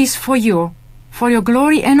 I'm doing this for you, for your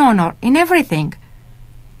glory and honor in everything.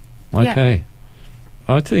 Okay. Yeah.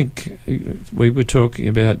 I think we were talking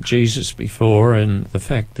about Jesus before and the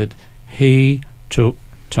fact that he took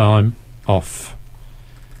time off.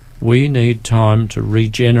 We need time to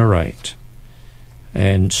regenerate,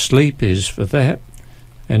 and sleep is for that.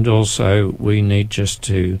 And also we need just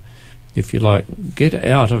to, if you like, get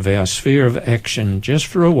out of our sphere of action just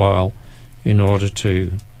for a while in order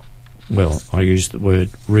to, well, I use the word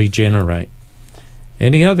regenerate.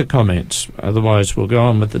 Any other comments? Otherwise we'll go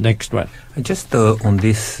on with the next one. Just on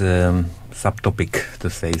this subtopic, to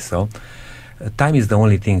say so, time is the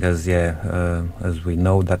only thing, as we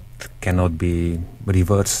know, that cannot be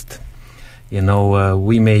reversed.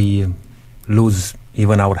 We may lose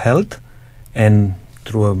even our health, and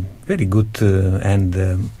through a very good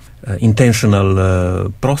and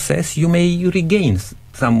intentional process, you may regain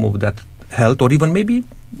some of that health, or even maybe,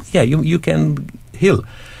 you can heal.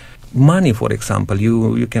 Money, for example,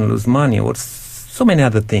 you can lose money, or so many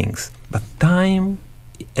other things. But time,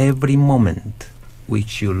 every moment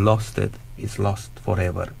which you lost it, is lost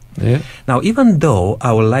forever. Yeah. Now, even though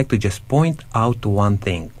I would like to just point out one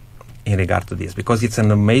thing in regard to this, because it's an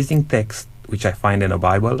amazing text which I find in the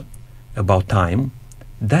Bible about time.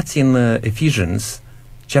 That's in Ephesians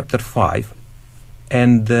chapter 5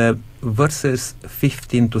 and verses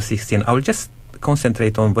 15 to 16. I will just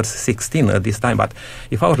concentrate on verse 16 at this time, but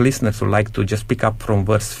if our listeners would like to just pick up from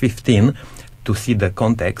verse 15 to see the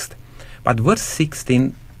context. But verse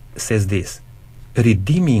 16 says this: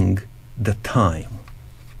 redeeming the time,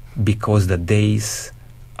 because the days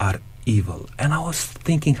are evil. And I was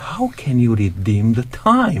thinking, how can you redeem the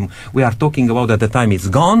time? We are talking about that the time is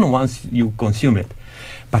gone once you consume it.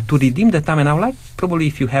 But to redeem the time, and I would like, probably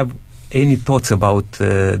if you have any thoughts about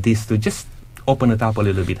this, to just open it up a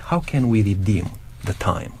little bit. How can we redeem the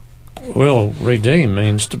time? Well, redeem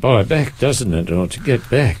means to buy back, doesn't it, or to get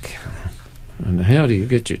back. And how do you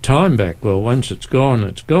get your time back? Well, once it's gone,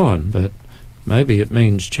 it's gone. But maybe it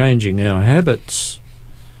means changing our habits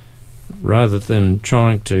rather than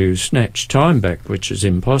trying to snatch time back, which is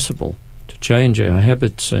impossible. To change our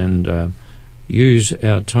habits and use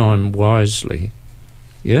our time wisely.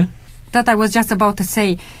 Yeah? That I was just about to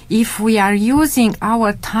say. If we are using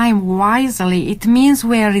our time wisely, it means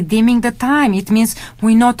we are redeeming the time. It means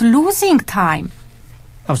we're not losing time.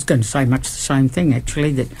 I was going to say much the same thing,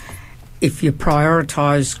 actually, that if you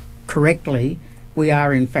prioritise correctly, we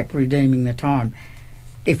are in fact redeeming the time.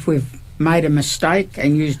 If we've made a mistake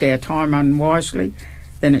and used our time unwisely,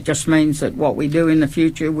 then it just means that what we do in the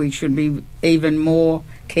future, we should be even more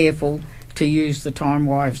careful to use the time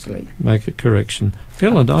wisely. Make a correction.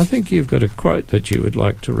 Helen, I think you've got a quote that you would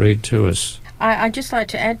like to read to us. I'd just like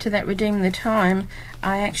to add to that, redeeming the time.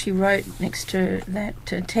 I actually wrote next to that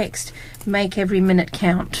text, make every minute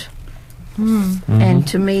count. And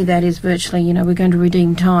to me that is virtually, we're going to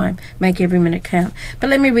redeem time, make every minute count. But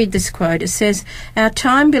let me read this quote. It says, our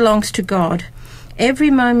time belongs to God. Every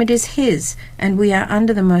moment is his, and we are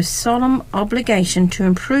under the most solemn obligation to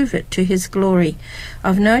improve it to his glory.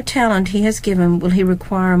 Of no talent he has given will he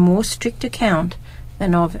require a more strict account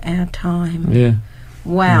than of our time. Yeah.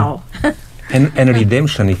 Wow. Yeah. And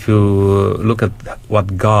redemption, if you look at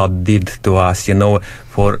what God did to us,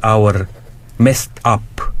 for our messed up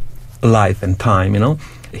life and time,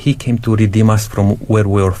 he came to redeem us from where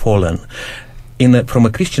we were fallen. from a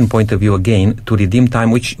Christian point of view, again, to redeem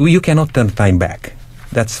time, which you cannot turn time back,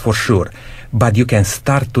 that's for sure. But you can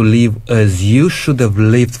start to live as you should have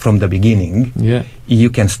lived from the beginning. Yeah. You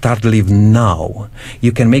can start to live now.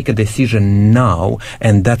 You can make a decision now,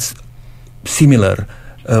 and that's similar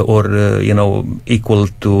equal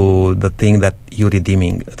to the thing that you're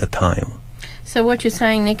redeeming at the time. So what you're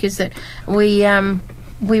saying, Nick, is that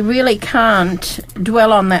we really can't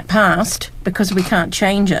dwell on that past because we can't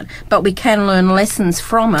change it, but we can learn lessons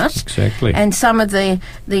from it. Exactly. And some of the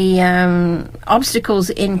obstacles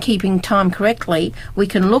in keeping time correctly, we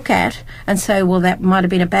can look at and say, well, that might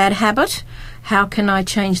have been a bad habit. How can I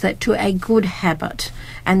change that to a good habit?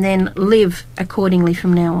 And then live accordingly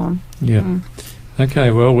from now on. Yeah.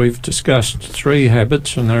 Okay, well, we've discussed 3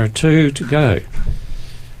 habits and there are 2 to go.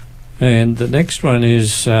 And the next one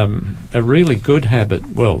is a really good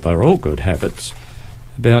habit. Well, they're all good habits.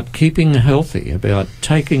 About keeping healthy, about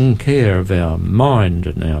taking care of our mind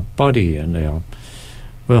and our body and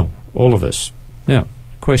all of us. Now,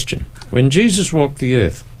 question. When Jesus walked the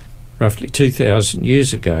earth, roughly 2,000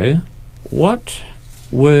 years ago, what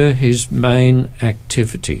were his main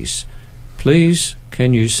activities? Please,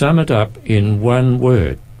 can you sum it up in one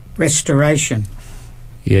word? Restoration.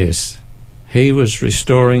 Yes. He was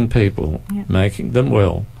restoring people, making them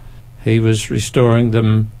well. He was restoring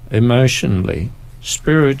them emotionally,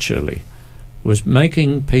 spiritually, was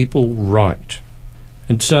making people right.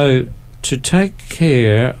 And so to take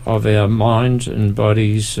care of our minds and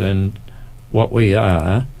bodies and what we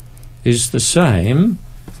are is the same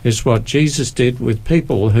as what Jesus did with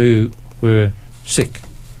people who were sick.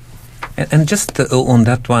 And just on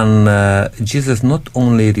that one, Jesus not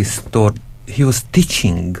only restored, he was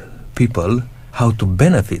teaching people how to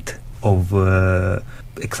benefit of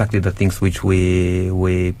exactly the things which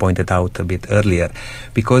we pointed out a bit earlier.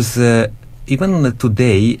 Because even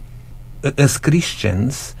today, as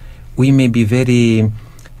Christians, we may be very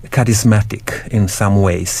charismatic in some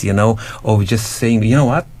ways, of just saying, you know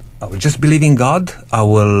what, I will just believe in God, I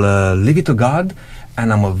will leave it to God,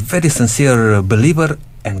 and I'm a very sincere believer,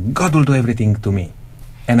 and God will do everything to me.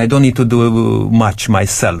 And I don't need to do much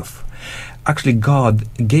myself. Actually, God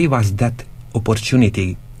gave us that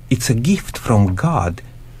opportunity. It's a gift from God,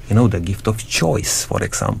 the gift of choice, for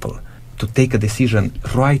example, to take a decision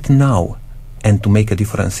right now and to make a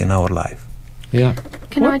difference in our life. Yeah.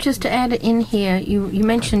 Can I just add in here, you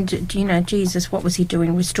mentioned, Jesus, what was he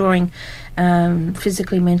doing? Restoring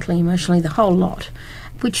physically, mentally, emotionally, the whole lot,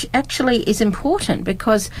 which actually is important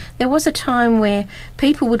because there was a time where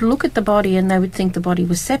people would look at the body and they would think the body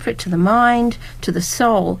was separate to the mind, to the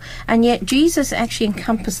soul, and yet Jesus actually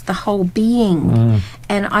encompassed the whole being.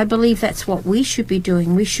 And I believe that's what we should be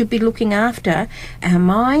doing. We should be looking after our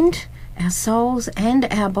mind, our souls and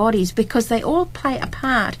our bodies because they all play a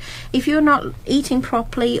part. If you're not eating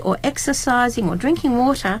properly or exercising or drinking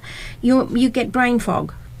water, you get brain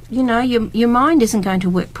fog. Your mind isn't going to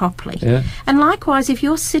work properly. Yeah. And likewise, if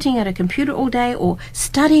you're sitting at a computer all day or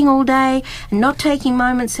studying all day and not taking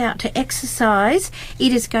moments out to exercise,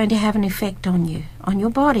 it is going to have an effect on you, on your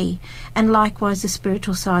body, and likewise the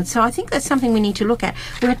spiritual side. So I think that's something we need to look at.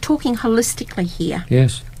 We're talking holistically here.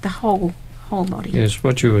 Yes. The whole body. Yes,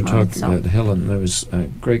 what you were Mind, talking about, Helen, there was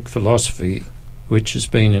Greek philosophy which has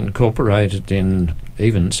been incorporated in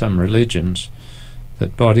even some religions,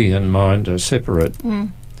 that body and mind are separate.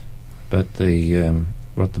 But the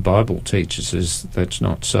what the Bible teaches is that's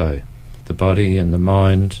not so. The body and the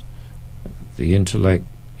mind, the intellect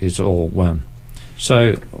is all one.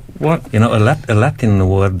 So what... a Latin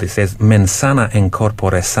word that says mens sana and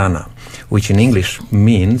corpore sana, which in English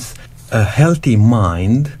means a healthy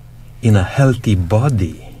mind in a healthy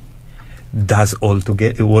body works all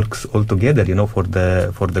together, for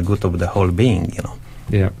the good of the whole being,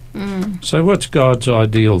 Yeah. So what's God's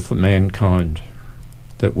ideal for mankind?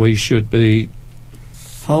 That we should be...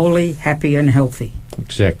 Holy, happy and healthy.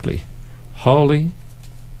 Exactly. Holy,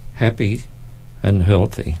 happy and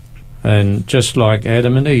healthy. And just like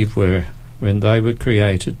Adam and Eve were when they were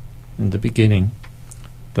created in the beginning,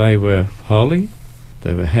 they were holy,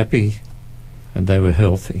 they were happy and they were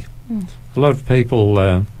healthy. A lot of people,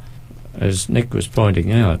 as Nick was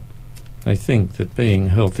pointing out, they think that being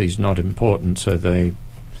healthy is not important, so they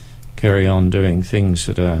carry on doing things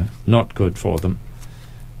that are not good for them.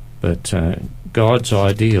 But God's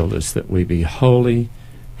ideal is that we be holy,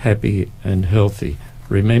 happy and healthy.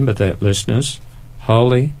 Remember that, listeners.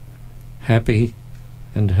 Holy, happy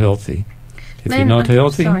and healthy. If you're not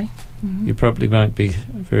healthy, you probably won't be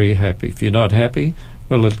very happy. If you're not happy,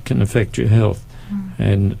 well, it can affect your health.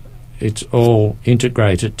 And it's all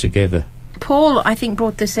integrated together. Paul, I think,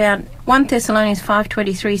 brought this out. 1 Thessalonians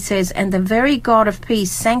 5:23 says, "And the very God of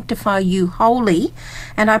peace sanctify you wholly,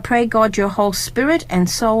 and I pray God your whole spirit and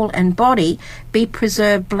soul and body be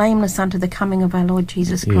preserved blameless unto the coming of our Lord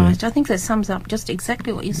Jesus Yeah. Christ." I think that sums up just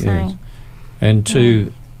exactly what you're saying. And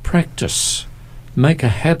to practice, make a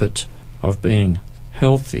habit of being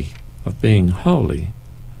healthy, of being holy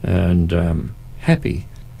and happy,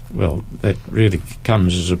 well, that really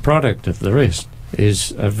comes as a product of the rest,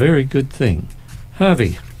 is a very good thing.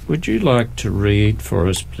 Harvey, would you like to read for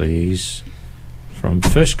us, please, from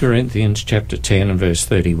 1 Corinthians chapter 10 and verse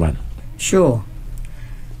 31? Sure.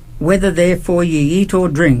 Whether therefore ye eat or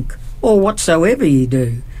drink, or whatsoever ye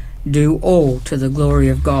do, do all to the glory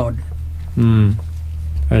of God. And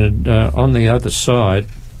on the other side,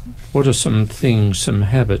 what are some things, some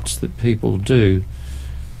habits that people do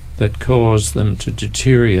that cause them to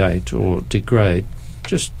deteriorate or degrade?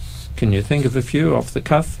 Just, can you think of a few off the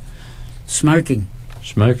cuff? Smoking.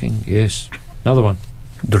 Smoking, yes. Another one.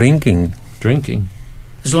 Drinking. Drinking.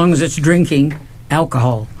 As long as it's drinking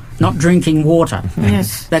alcohol, not drinking water.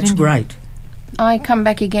 Yes. That's great. I come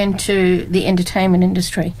back again to the entertainment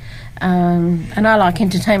industry. And I like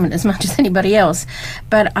entertainment as much as anybody else.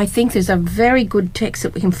 But I think there's a very good text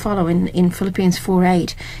that we can follow in Philippians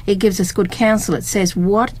 4:8. It gives us good counsel. It says,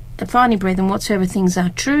 finally, brethren, whatsoever things are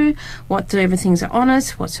true, whatsoever things are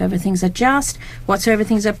honest, whatsoever things are just, whatsoever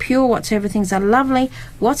things are pure, whatsoever things are lovely,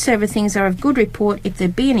 whatsoever things are of good report, if there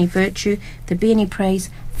be any virtue, if there be any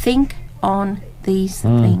praise, think on these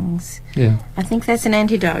things. Yeah. I think that's an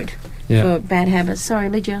antidote Yeah. for bad habits. Sorry,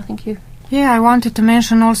 Lydia, thank you. Yeah, I wanted to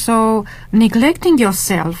mention also neglecting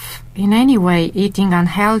yourself in any way, eating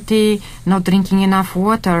unhealthy, not drinking enough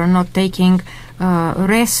water, not taking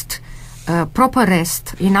rest, proper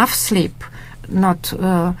rest, enough sleep, not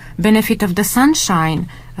benefit of the sunshine,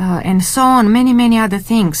 and so on, many, many other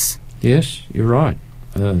things. Yes, you're right.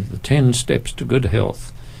 The 10 steps to good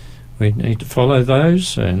health. We need to follow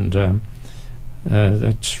those, and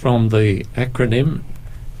that's from the acronym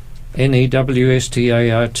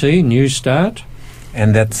NEWSTART, New Start.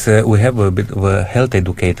 And that's we have a bit of a health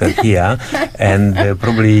educator here, and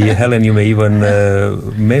probably Helen, you may even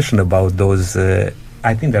mention about those.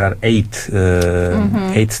 I think there are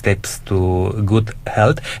 8 steps to good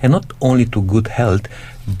health, and not only to good health,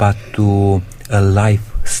 but to a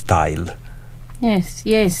lifestyle.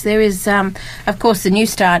 Yes, there is, of course, the New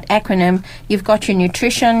Start acronym. You've got your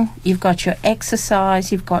nutrition, you've got your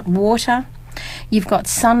exercise, you've got water, you've got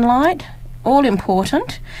sunlight, all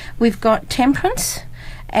important. We've got temperance,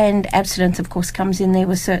 and abstinence, of course, comes in there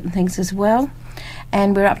with certain things as well.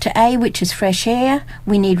 And we're up to A, which is fresh air.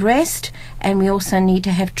 We need rest, and we also need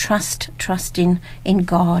to have trust in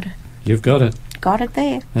God. You've got it. Got it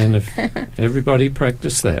there. And if everybody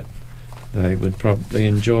practiced that, they would probably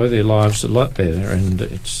enjoy their lives a lot better. And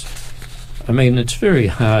it's very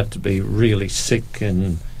hard to be really sick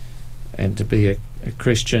and to be a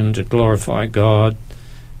Christian, to glorify God.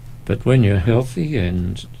 But when you're healthy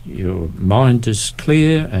and your mind is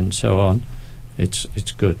clear and so on, it's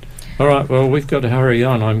good. All right, well, we've got to hurry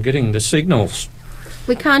on. I'm getting the signals.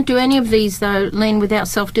 We can't do any of these, though, Len, without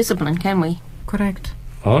self-discipline, can we? Correct.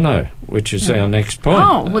 Oh, no, which is our next point.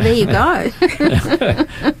 Oh, well, there you go.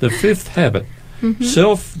 The 5th habit,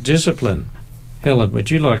 self-discipline. Helen, would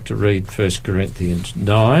you like to read 1 Corinthians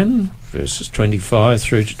 9, verses 25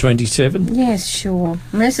 through to 27? Yes, sure.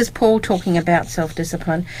 And this is Paul talking about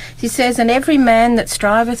self-discipline. He says, "And every man that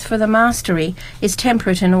striveth for the mastery is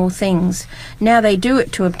temperate in all things. Now they do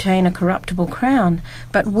it to obtain a corruptible crown,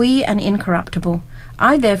 but we an incorruptible.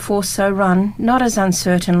 I therefore so run, not as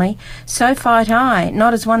uncertainly, so fight I,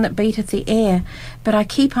 not as one that beateth the air, but I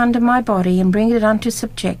keep under my body and bring it unto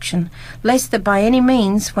subjection, lest that by any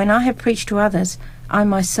means, when I have preached to others, I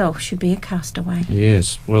myself should be a castaway."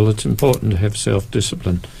 Yes, well, it's important to have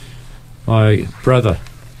self-discipline. My brother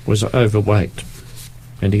was overweight,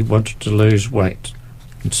 and he wanted to lose weight.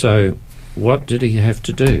 And so what did he have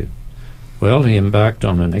to do? Well, he embarked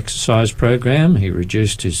on an exercise program. He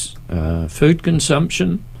reduced his food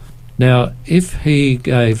consumption. Now, if he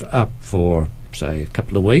gave up for, say, a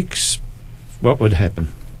couple of weeks, what would happen?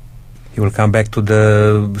 He will come back to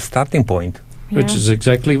the starting point. Which is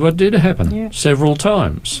exactly what did happen several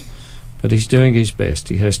times. But he's doing his best.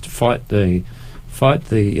 He has to fight the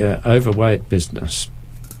overweight business.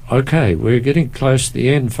 Okay, we're getting close to the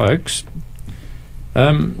end, folks.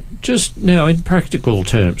 Just now in practical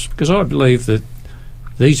terms, because I believe that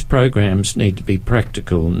these programs need to be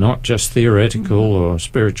practical, not just theoretical or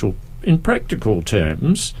spiritual. In practical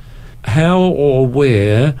terms, how or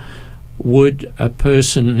where would a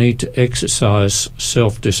person need to exercise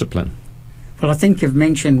self-discipline? Well, I think you've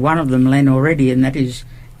mentioned one of them, Len, already, and that is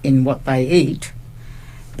in what they eat.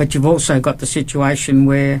 But you've also got the situation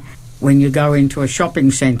where when you go into a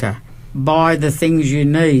shopping centre, buy the things you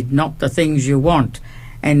need, not the things you want.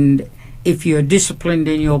 And if you're disciplined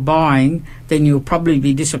in your buying, then you'll probably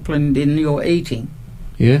be disciplined in your eating.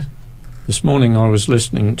 Yeah. This morning I was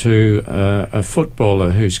listening to a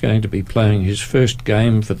footballer who's going to be playing his first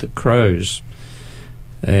game for the Crows,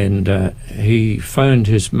 and he phoned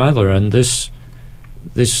his mother, and this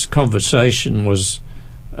conversation was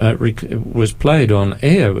played on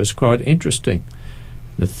air. It was quite interesting.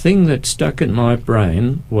 The thing that stuck in my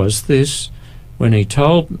brain was this: when he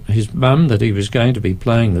told his mum that he was going to be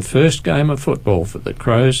playing the first game of football for the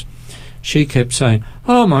Crows, she kept saying,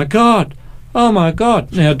 "Oh my God! Oh my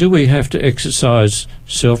God!" Now, do we have to exercise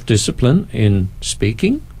self-discipline in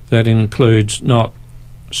speaking? That includes not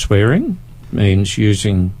swearing, means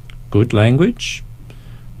using good language.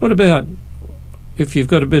 What about if you've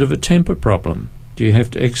got a bit of a temper problem? Do you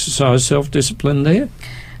have to exercise self-discipline there?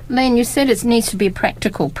 Len, you said it needs to be a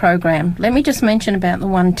practical program. Let me just mention about the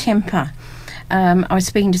one temper. I was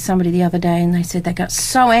speaking to somebody the other day and they said they got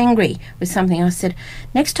so angry with something. I said,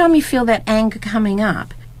 next time you feel that anger coming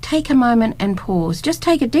up, take a moment and pause. Just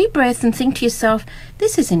take a deep breath and think to yourself,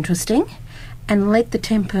 this is interesting, and let the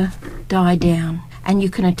temper die down. And you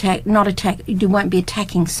can you won't be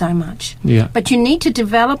attacking so much. Yeah. But you need to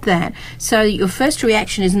develop that so your first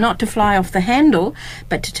reaction is not to fly off the handle,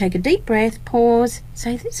 but to take a deep breath, pause,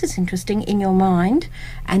 say this is interesting in your mind,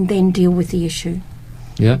 and then deal with the issue.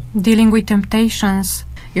 Yeah. Dealing with temptations.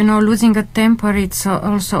 Losing a temper, it's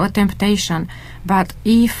also a temptation. But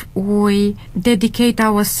if we dedicate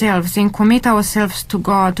ourselves and commit ourselves to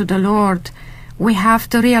God, to the Lord, we have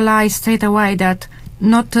to realize straight away that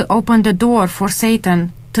not to open the door for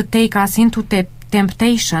Satan to take us into the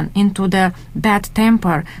temptation, into the bad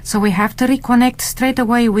temper. So we have to reconnect straight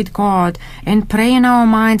away with God and pray in our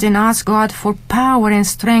minds and ask God for power and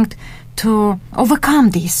strength to overcome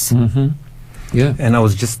this. Mm-hmm. Yeah. And I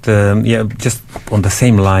was just on the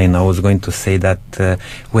same line, I was going to say that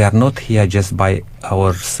we are not here just by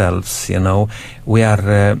ourselves, We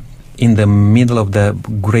are in the middle of the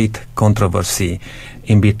great controversy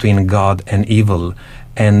in between God and evil.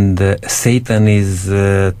 And Satan is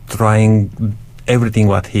trying everything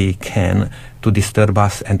what he can to disturb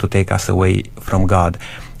us and to take us away from God.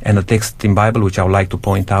 And the text in Bible, which I would like to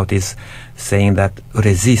point out, is saying that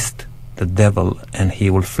resist the devil and he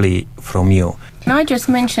will flee from you. And I just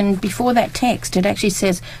mentioned before that text, it actually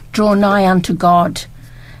says, draw nigh unto God.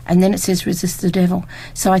 And then it says, resist the devil.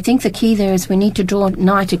 So I think the key there is we need to draw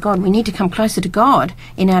nigh to God. We need to come closer to God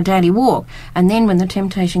in our daily walk. And then when the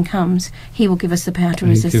temptation comes, he will give us the power to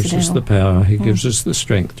resist the devil. He gives us the power. He gives us the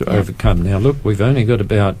strength to overcome. Now, look, we've only got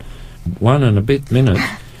about 1 and a bit minutes.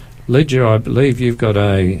 Lydia, I believe you've got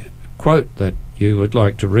a quote that you would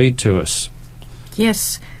like to read to us.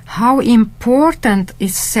 Yes. How important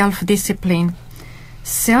is self-discipline?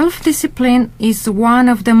 Self-discipline is one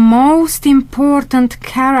of the most important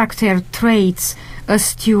character traits a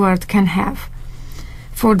steward can have.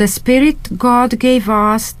 For the Spirit God gave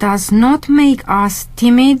us does not make us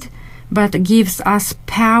timid, but gives us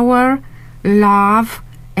power, love,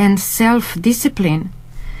 and self-discipline.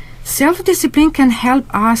 Self-discipline can help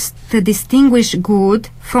us to distinguish good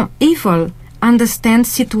from evil, understand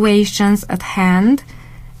situations at hand,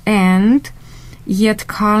 and yet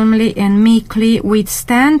calmly and meekly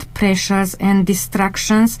withstand pressures and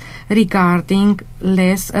distractions regarding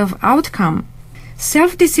less of outcome.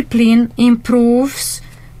 Self-discipline improves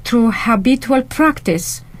through habitual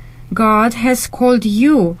practice. God has called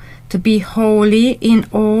you to be holy in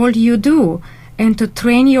all you do and to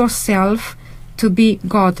train yourself to be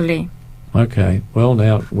godly. Okay, well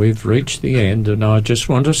now we've reached the end, and I just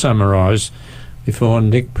want to summarise before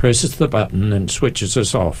Nick presses the button and switches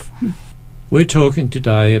us off. We're talking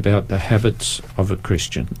today about the habits of a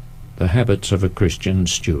Christian, the habits of a Christian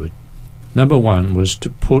steward. Number 1 was to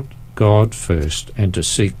put God first and to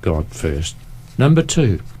seek God first. Number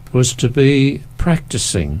 2 was to be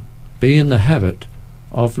practicing, be in the habit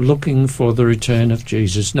of looking for the return of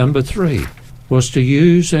Jesus. Number 3 was to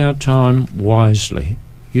use our time wisely,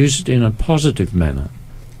 use it in a positive manner.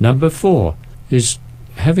 Number 4 is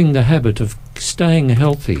having the habit of staying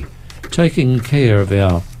healthy, taking care of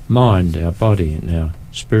our mind, our body, and our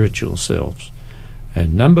spiritual selves.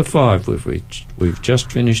 And number 5, which we've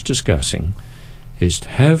just finished discussing, is to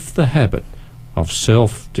have the habit of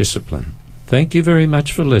self-discipline. Thank you very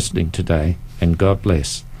much for listening today, and God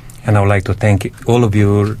bless. And I would like to thank all of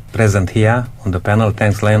you present here on the panel.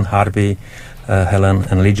 Thanks, Len, Harvey, Helen,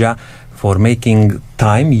 and Lydia, for making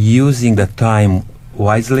time, using the time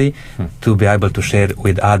wisely to be able to share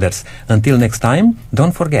with others. Until next time,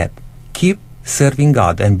 don't forget, keep serving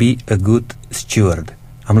God and be a good steward.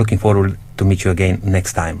 I'm looking forward to meet you again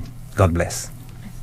next time. God bless.